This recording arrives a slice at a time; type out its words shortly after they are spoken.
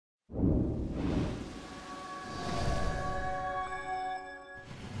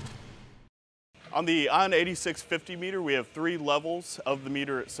On the ION 8650 meter, we have 3 levels of the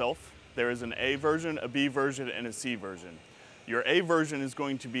meter itself. There is an A version, a B version, and a C version. Your A version is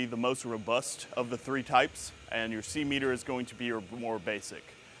going to be the most robust of the 3 types, and your C meter is going to be your more basic.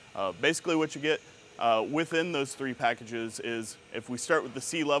 Basically what you get within those 3 packages is, if we start with the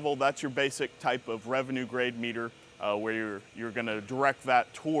C level, that's your basic type of revenue grade meter, where you're going to direct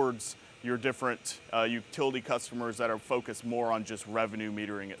that towards your different utility customers that are focused more on just revenue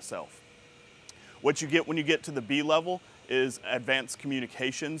metering itself. What you get when you get to the B level is advanced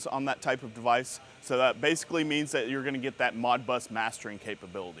communications on that type of device. So that basically means that you're going to get that Modbus mastering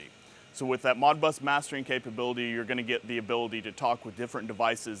capability. So with that Modbus mastering capability, you're going to get the ability to talk with different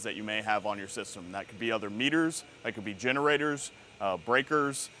devices that you may have on your system. That could be other meters, that could be generators,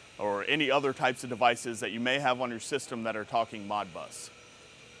 breakers, or any other types of devices that you may have on your system that are talking Modbus.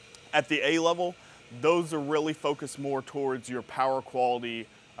 At the A level, those are really focused more towards your power quality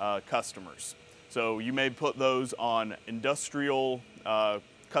customers. So you may put those on industrial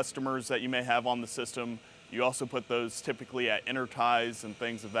customers that you may have on the system. You also put those typically at interties and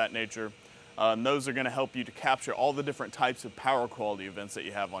things of that nature. And those are going to help you to capture all the different types of power quality events that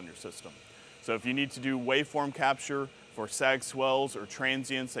you have on your system. So if you need to do waveform capture for sag swells or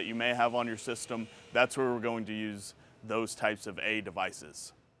transients that you may have on your system, that's where we're going to use those types of A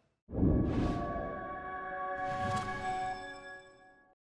devices.